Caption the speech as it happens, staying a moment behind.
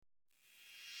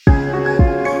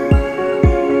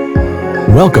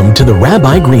Welcome to the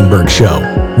Rabbi Greenberg Show,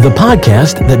 the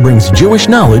podcast that brings Jewish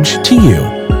knowledge to you.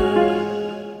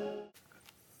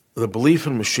 The belief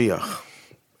in Moshiach,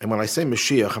 and when I say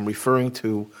Moshiach, I'm referring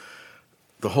to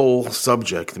the whole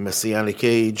subject, the Messianic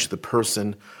age, the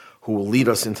person who will lead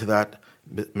us into that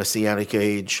Messianic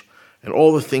age, and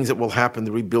all the things that will happen,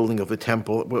 the rebuilding of the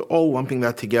temple. We're all lumping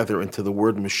that together into the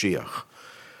word Moshiach.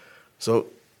 So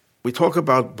we talk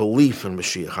about belief in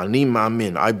Moshiach, Ani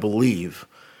Ma'amin, I believe.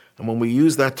 And when we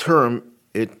use that term,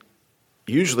 it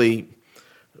usually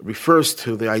refers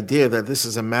to the idea that this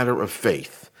is a matter of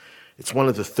faith. It's one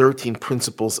of the 13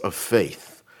 principles of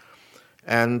faith.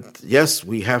 And yes,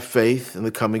 we have faith in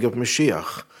the coming of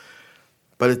Moshiach,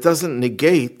 but it doesn't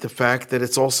negate the fact that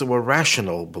it's also a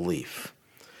rational belief.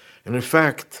 And in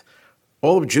fact,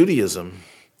 all of Judaism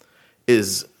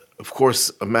is, of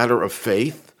course, a matter of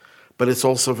faith, but it's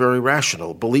also very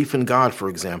rational. Belief in God, for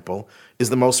example, is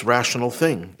the most rational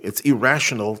thing. It's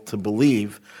irrational to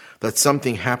believe that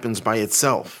something happens by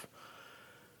itself.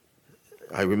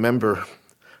 I remember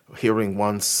hearing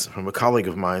once from a colleague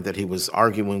of mine that he was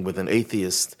arguing with an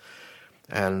atheist,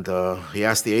 and he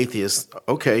asked the atheist,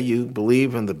 okay, you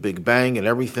believe in the Big Bang and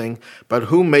everything, but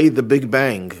who made the Big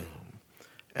Bang?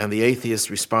 And the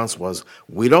atheist's response was,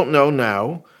 we don't know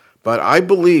now, but I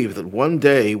believe that one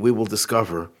day we will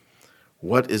discover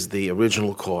what is the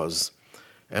original cause.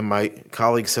 And my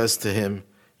colleague says to him,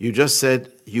 you just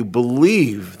said you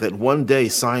believe that one day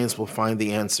science will find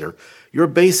the answer. You're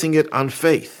basing it on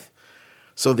faith.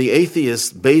 So the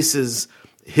atheist bases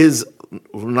his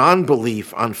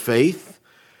non-belief on faith,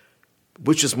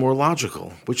 which is more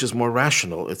logical, which is more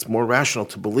rational. It's more rational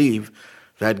to believe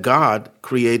that God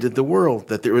created the world,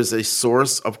 that there is a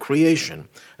source of creation.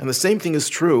 And the same thing is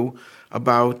true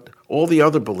about all the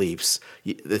other beliefs.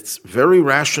 It's very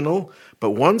rational,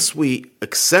 but once we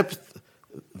accept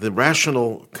the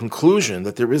rational conclusion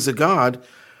that there is a God,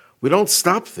 we don't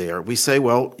stop there. We say,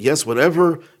 well, yes,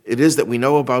 whatever it is that we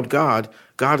know about God,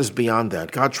 God is beyond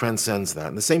that. God transcends that.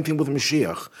 And the same thing with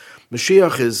Moshiach.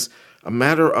 Moshiach is a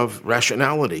matter of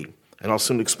rationality, and I'll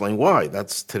soon explain why.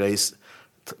 That's today's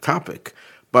topic.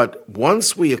 But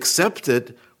once we accept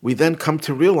it, we then come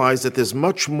to realize that there's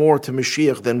much more to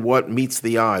Mashiach than what meets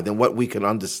the eye, than what we can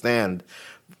understand,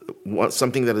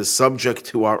 something that is subject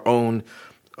to our own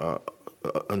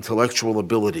intellectual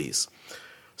abilities.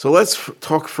 So let's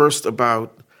talk first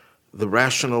about the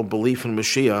rational belief in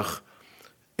Mashiach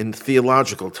in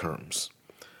theological terms.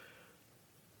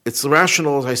 It's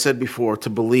rational, as I said before, to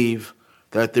believe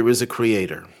that there is a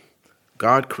creator.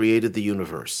 God created the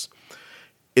universe.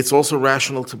 It's also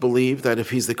rational to believe that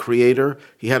if he's the creator,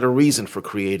 he had a reason for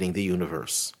creating the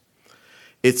universe.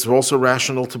 It's also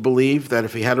rational to believe that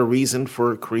if he had a reason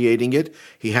for creating it,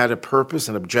 he had a purpose,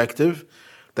 an objective,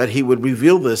 that he would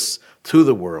reveal this to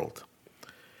the world.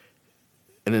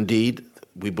 And indeed,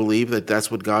 we believe that that's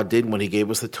what God did when he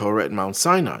gave us the Torah at Mount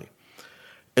Sinai.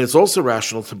 And it's also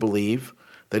rational to believe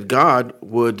that God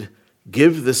would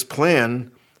give this plan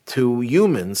to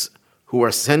humans who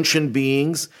are sentient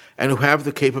beings and who have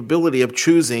the capability of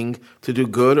choosing to do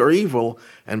good or evil.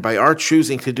 And by our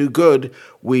choosing to do good,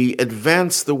 we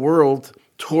advance the world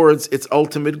towards its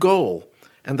ultimate goal.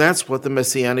 And that's what the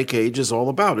Messianic age is all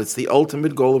about. It's the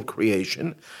ultimate goal of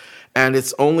creation. And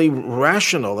it's only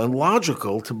rational and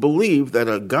logical to believe that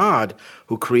a God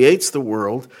who creates the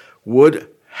world would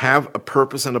have a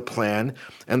purpose and a plan,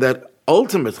 and that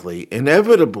ultimately,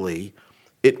 inevitably,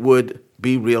 it would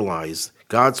be realized.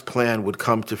 God's plan would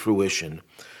come to fruition.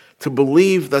 To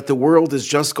believe that the world is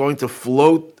just going to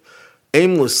float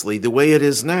aimlessly the way it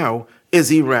is now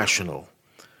is irrational.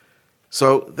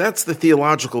 So that's the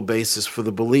theological basis for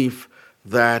the belief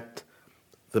that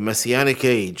the Messianic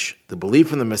age, the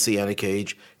belief in the Messianic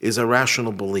age, is a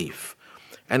rational belief.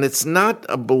 And it's not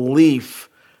a belief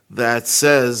that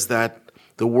says that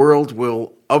the world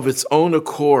will, of its own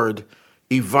accord,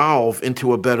 evolve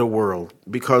into a better world,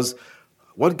 because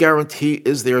what guarantee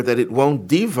is there that it won't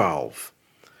devolve?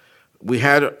 We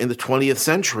had, in the 20th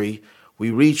century,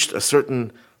 we reached a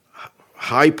certain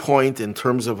high point in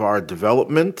terms of our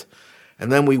development,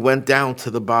 and then we went down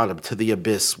to the bottom, to the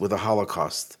abyss with the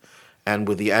Holocaust, and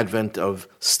with the advent of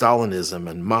Stalinism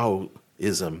and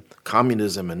Maoism,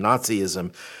 communism and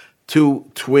Nazism, two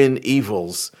twin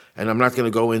evils. And I'm not going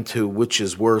to go into which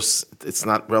is worse. It's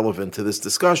not relevant to this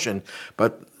discussion,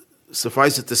 but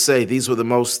suffice it to say, these were the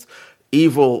most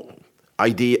evil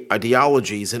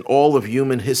ideologies in all of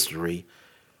human history,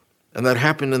 and that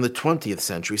happened in the 20th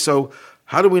century. So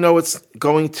how do we know it's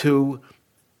going to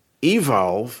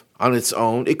evolve on its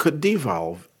own? It could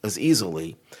devolve as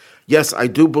easily. Yes, I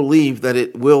do believe that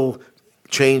it will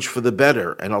change for the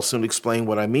better, and I'll soon explain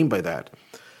what I mean by that.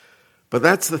 But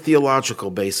that's the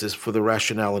theological basis for the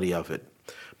rationality of it.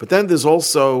 But then there's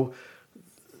also,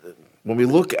 when we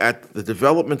look at the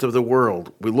development of the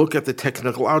world, we look at the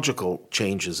technological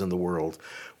changes in the world,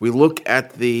 we look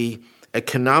at the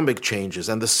economic changes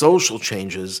and the social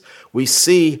changes, we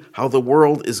see how the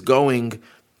world is going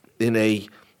in a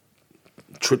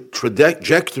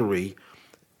trajectory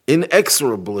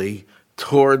inexorably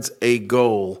towards a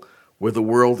goal where the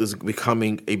world is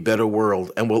becoming a better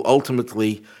world and will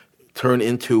ultimately turn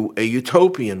into a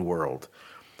utopian world.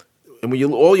 And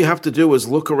all you have to do is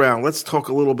look around. Let's talk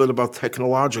a little bit about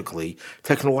technologically.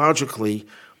 Technologically,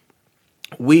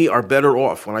 we are better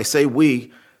off. When I say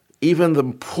we, even the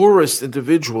poorest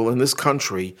individual in this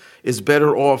country is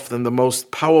better off than the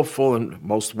most powerful and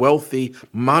most wealthy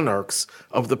monarchs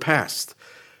of the past.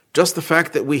 Just the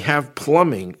fact that we have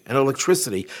plumbing and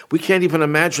electricity, we can't even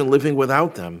imagine living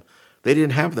without them. They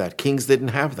didn't have that. Kings didn't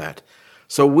have that.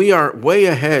 So we are way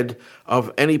ahead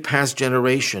of any past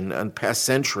generation and past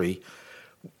century.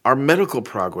 Our medical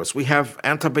progress, we have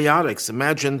antibiotics.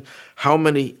 Imagine how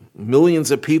many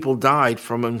millions of people died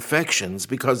from infections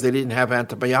because they didn't have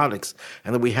antibiotics,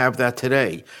 and that we have that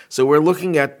today. So we're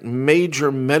looking at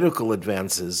major medical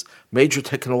advances, major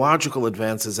technological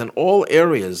advances in all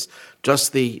areas.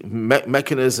 Just the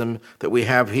mechanism that we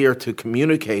have here to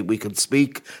communicate, we could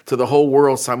speak to the whole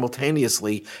world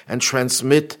simultaneously and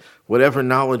transmit whatever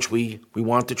knowledge we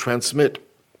want to transmit.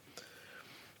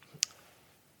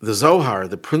 The Zohar,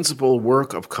 the principal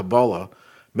work of Kabbalah,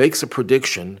 makes a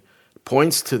prediction,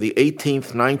 points to the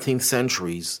 18th, 19th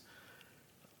centuries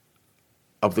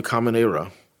of the Common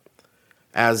Era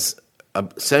as a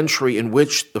century in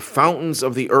which the fountains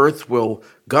of the earth will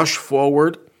gush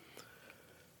forward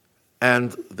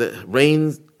and the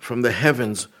rain from the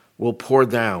heavens will pour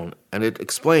down. And it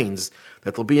explains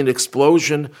that there'll be an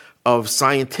explosion of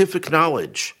scientific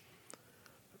knowledge,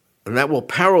 and that will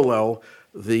parallel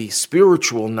the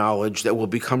spiritual knowledge that will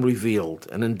become revealed.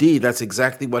 And indeed, that's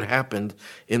exactly what happened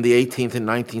in the 18th and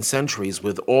 19th centuries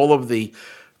with all of the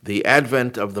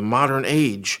advent of the modern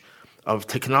age of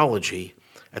technology.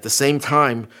 At the same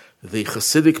time, the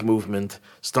Hasidic movement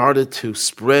started to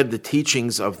spread the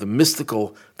teachings of the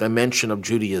mystical dimension of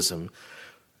Judaism.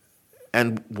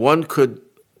 And one could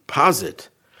posit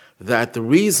that the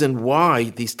reason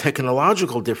why these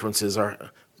technological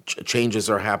changes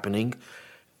are happening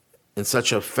in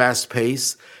such a fast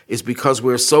pace is because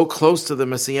we're so close to the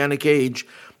Messianic age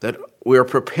that we're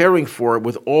preparing for it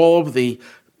with all of the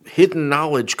hidden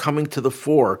knowledge coming to the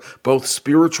fore, both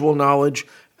spiritual knowledge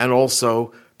and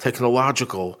also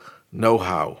technological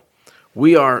know-how.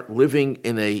 We are living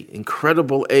in an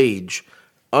incredible age,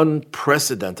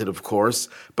 unprecedented, of course,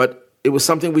 but it was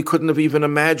something we couldn't have even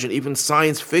imagined. Even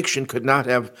science fiction could not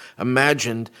have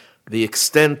imagined the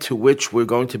extent to which we're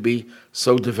going to be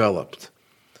so developed.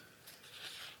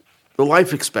 The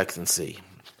life expectancy.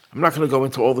 I'm not going to go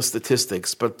into all the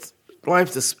statistics, but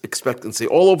life expectancy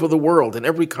all over the world, in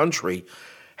every country,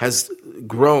 has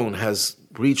grown, has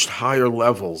reached higher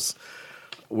levels.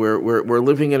 We're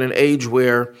living in an age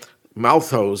where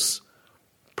Malthus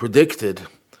predicted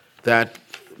that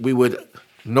we would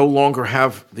no longer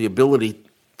have the ability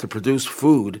to produce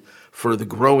food for the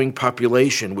growing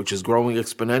population, which is growing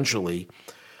exponentially.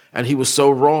 And he was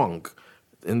so wrong.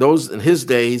 In his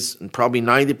days, probably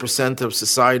 90% of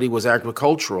society was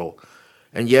agricultural,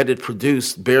 and yet it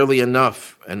produced barely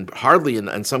enough, and hardly,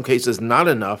 in some cases, not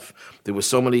enough. There were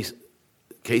so many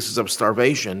cases of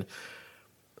starvation.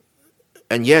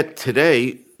 And yet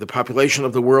today, the population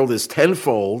of the world is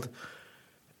tenfold,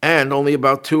 and only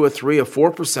about 2 or 3 or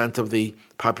 4% of the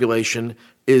population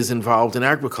is involved in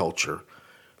agriculture.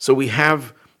 So we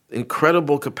have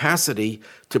incredible capacity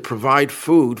to provide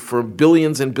food for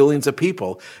billions and billions of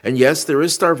people. And yes, there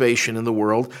is starvation in the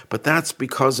world, but that's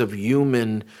because of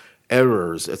human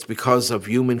errors. It's because of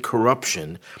human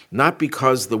corruption, not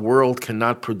because the world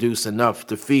cannot produce enough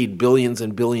to feed billions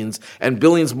and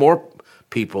billions more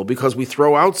people, because we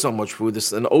throw out so much food.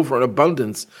 There's an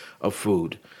overabundance of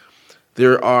food.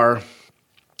 There are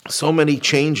so many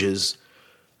changes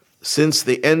since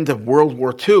the end of World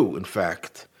War II, in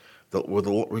fact, with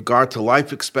regard to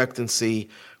life expectancy,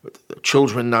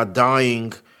 children not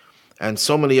dying, and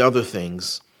so many other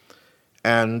things.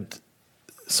 And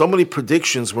so many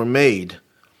predictions were made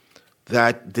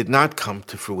that did not come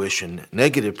to fruition,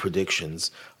 negative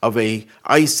predictions of a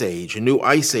new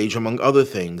ice age, among other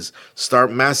things,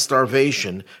 mass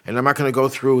starvation. And I'm not going to go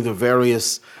through the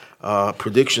various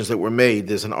predictions that were made.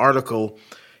 There's an article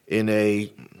in a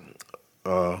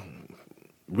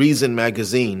Reason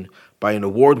magazine by an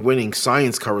award-winning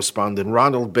science correspondent,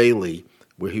 Ronald Bailey,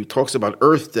 where he talks about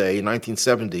Earth Day in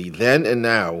 1970, then and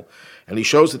now, And he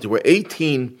shows that there were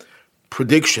 18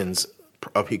 predictions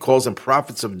of, he calls them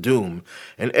prophets of doom,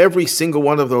 and every single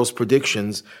one of those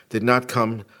predictions did not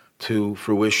come to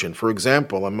fruition. For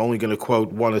example, I'm only going to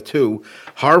quote one or two.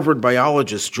 Harvard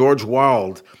biologist George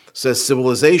Wild says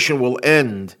civilization will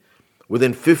end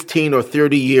within 15 or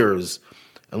 30 years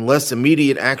unless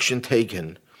immediate action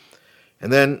taken.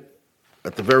 And then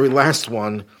at the very last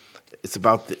one, it's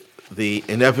about the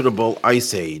inevitable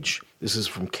ice age. This is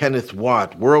from Kenneth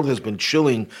Watt. World has been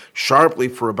chilling sharply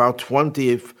for about 20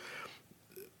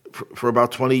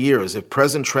 years. If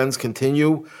present trends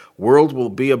continue, world will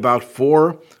be about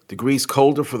 4 degrees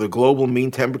colder for the global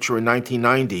mean temperature in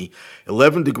 1990,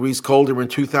 11 degrees colder in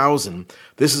 2000.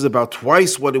 This is about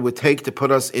twice what it would take to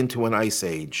put us into an ice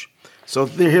age. So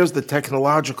here's the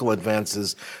technological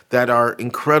advances that are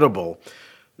incredible.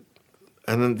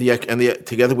 And then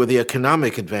together with the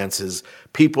economic advances,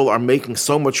 people are making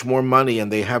so much more money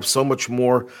and they have so much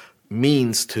more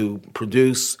means to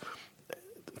produce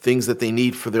things that they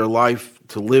need for their life,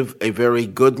 to live a very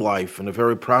good life and a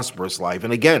very prosperous life.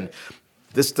 And again,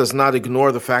 this does not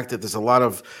ignore the fact that there's a lot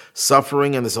of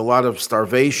suffering and there's a lot of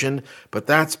starvation, but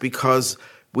that's because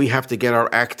we have to get our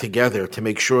act together to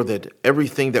make sure that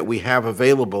everything that we have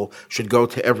available should go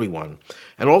to everyone.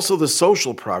 And also the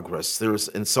social progress. There's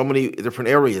in so many different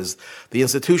areas. The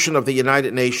institution of the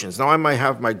United Nations. Now, I might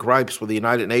have my gripes with the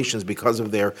United Nations because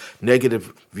of their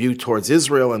negative view towards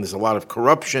Israel, and there's a lot of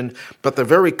corruption. But the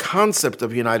very concept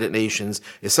of United Nations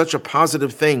is such a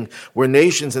positive thing, where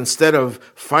nations, instead of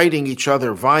fighting each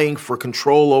other, vying for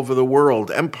control over the world,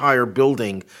 empire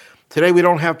building, today, we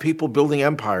don't have people building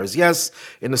empires. Yes,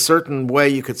 in a certain way,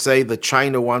 you could say that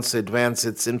China wants to advance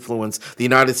its influence. The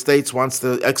United States wants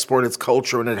to export its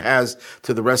culture, and it has,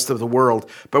 to the rest of the world.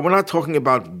 But we're not talking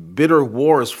about bitter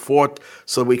wars fought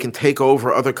so we can take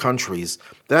over other countries.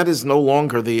 That is no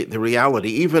longer the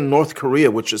reality. Even North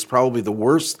Korea, which is probably the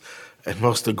worst and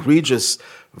most egregious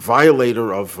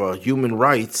violator of human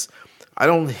rights, I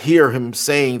don't hear him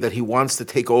saying that he wants to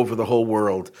take over the whole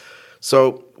world.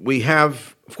 So we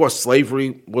have, of course,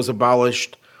 slavery was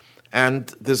abolished,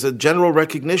 and there's a general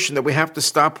recognition that we have to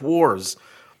stop wars.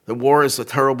 The war is a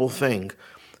terrible thing.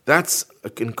 That's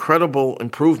an incredible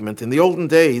improvement. In the olden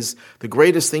days, the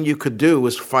greatest thing you could do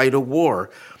was fight a war.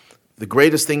 The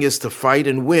greatest thing is to fight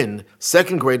and win.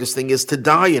 Second greatest thing is to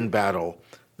die in battle.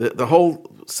 The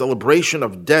whole celebration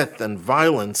of death and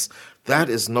violence, that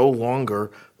is no longer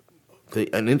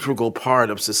an integral part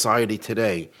of society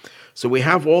today. So we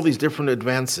have all these different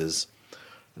advances.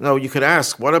 Now, you could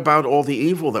ask, what about all the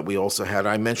evil that we also had?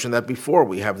 I mentioned that before.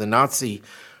 We have the Nazi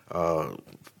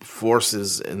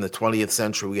forces in the 20th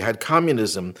century. We had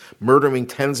communism murdering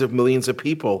tens of millions of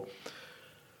people.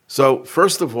 So,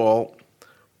 first of all,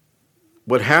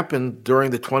 what happened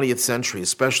during the 20th century,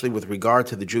 especially with regard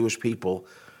to the Jewish people,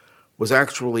 was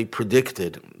actually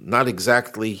predicted. Not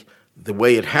exactly the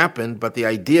way it happened, but the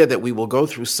idea that we will go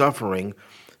through suffering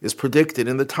is predicted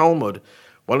in the Talmud.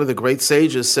 One of the great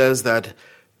sages says that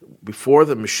before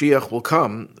the Moshiach will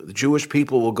come, the Jewish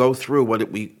people will go through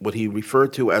what he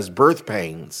referred to as birth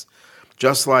pains.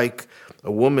 Just like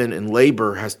a woman in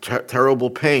labor has terrible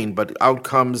pain, but out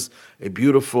comes a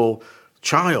beautiful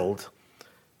child,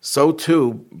 so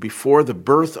too, before the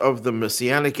birth of the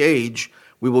Messianic age,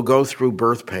 we will go through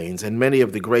birth pains. And many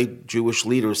of the great Jewish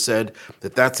leaders said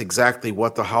that that's exactly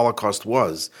what the Holocaust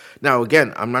was. Now,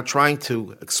 again, I'm not trying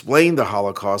to explain the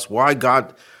Holocaust, why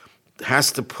God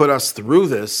has to put us through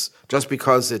this just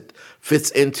because it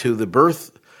fits into the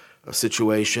birth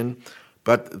situation,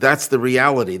 but that's the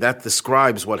reality. That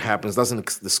describes what happens,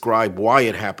 doesn't describe why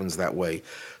it happens that way.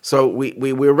 So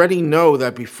we already know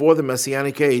that before the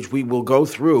Messianic age, we will go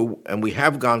through, and we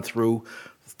have gone through,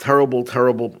 terrible,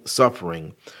 terrible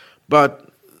suffering.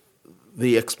 But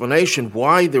the explanation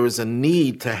why there is a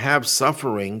need to have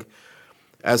suffering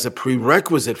as a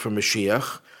prerequisite for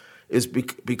Mashiach is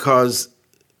because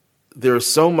there is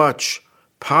so much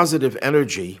positive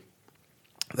energy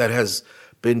that has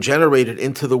been generated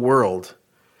into the world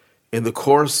in the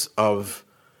course of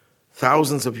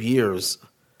thousands of years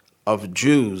of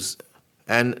Jews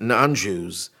and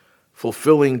non-Jews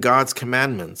fulfilling God's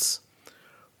commandments.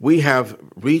 We have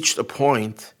reached a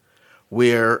point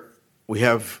where we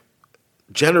have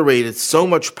generated so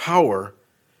much power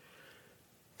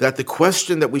that the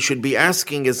question that we should be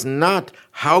asking is not,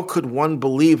 how could one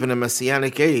believe in a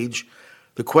Messianic age?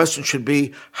 The question should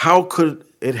be, how could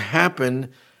it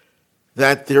happen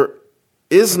that there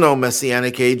is no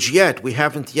Messianic age yet? We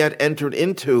haven't yet entered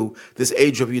into this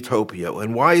age of utopia.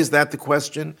 And why is that the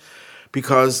question?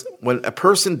 Because when a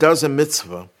person does a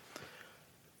mitzvah,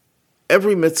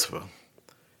 every mitzvah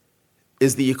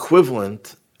is the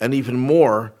equivalent, and even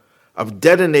more of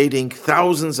detonating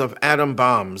thousands of atom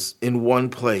bombs in one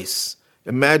place.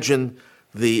 Imagine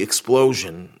the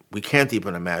explosion. We can't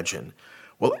even imagine.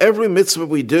 Well, every mitzvah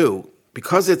we do,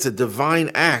 because it's a divine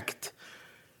act,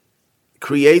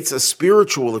 creates a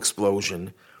spiritual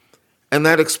explosion, and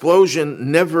that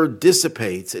explosion never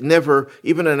dissipates. It never,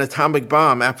 even an atomic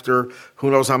bomb, after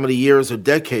who knows how many years or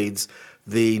decades,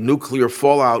 the nuclear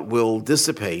fallout will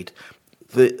dissipate.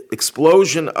 The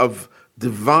explosion of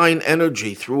divine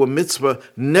energy through a mitzvah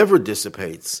never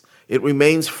dissipates. It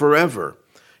remains forever.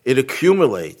 It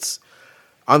accumulates.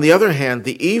 On the other hand,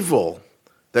 the evil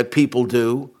that people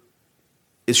do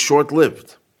is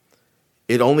short-lived.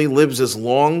 It only lives as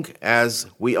long as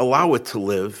we allow it to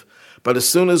live, but as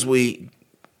soon as we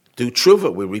do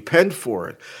tshuva, we repent for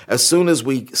it, as soon as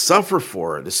we suffer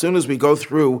for it, as soon as we go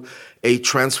through a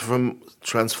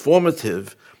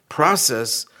transformative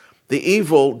process, the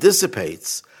evil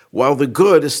dissipates while the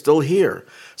good is still here.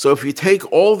 So if you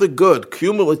take all the good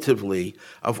cumulatively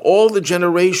of all the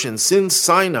generations since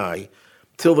Sinai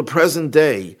till the present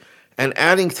day, and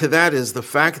adding to that is the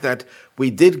fact that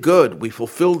we did good, we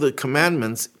fulfilled the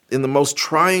commandments in the most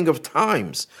trying of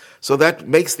times. So that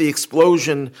makes the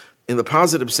explosion, in the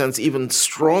positive sense, even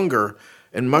stronger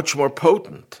and much more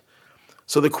potent.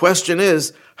 So the question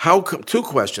is, two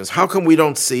questions. How come we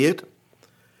don't see it?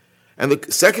 And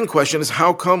the second question is,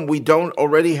 how come we don't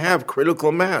already have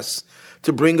critical mass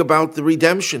to bring about the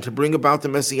redemption, to bring about the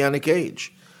Messianic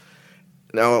age?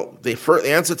 Now, the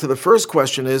answer to the first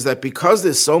question is that because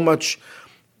there's so much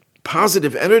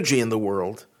positive energy in the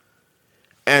world,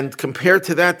 and compared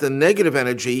to that, the negative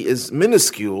energy is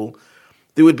minuscule,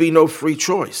 there would be no free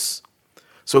choice.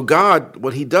 So God,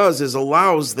 what he does is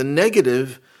allows the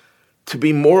negative to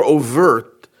be more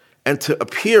overt and to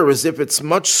appear as if it's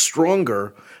much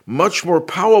stronger, much more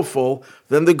powerful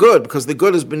than the good, because the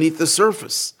good is beneath the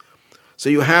surface. So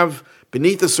you have,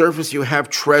 beneath the surface, you have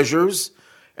treasures,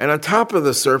 and on top of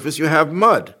the surface, you have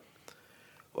mud.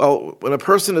 Well, when a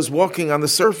person is walking on the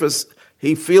surface,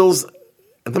 he feels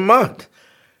the mud.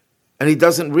 And he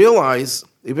doesn't realize,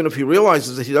 even if he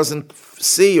realizes that he doesn't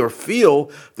see or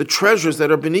feel the treasures that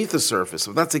are beneath the surface.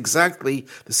 So that's exactly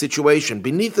the situation.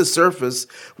 Beneath the surface,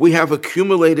 we have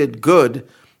accumulated good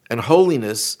and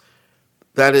holiness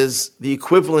that is the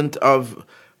equivalent of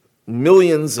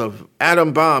millions of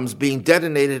atom bombs being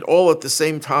detonated all at the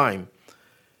same time.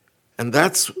 And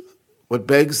that's what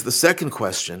begs the second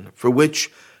question, for which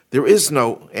there is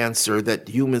no answer that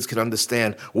humans can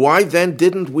understand. Why then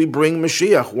didn't we bring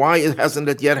Moshiach? Why hasn't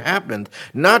it yet happened?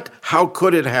 Not how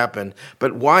could it happen,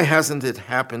 but why hasn't it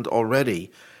happened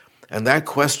already? And that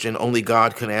question only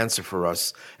God can answer for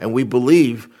us. And we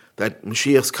believe that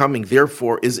Moshiach's coming,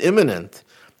 therefore, is imminent.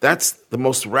 That's the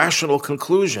most rational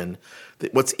conclusion.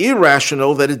 What's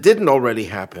irrational, that it didn't already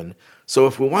happen. So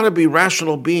if we want to be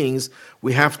rational beings,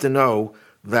 we have to know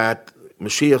that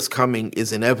Mashiach's coming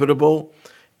is inevitable,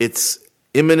 it's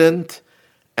imminent,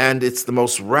 and it's the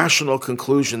most rational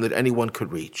conclusion that anyone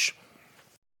could reach.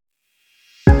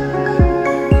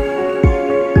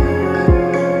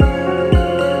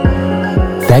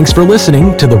 Thanks for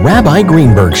listening to the Rabbi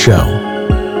Greenberg Show.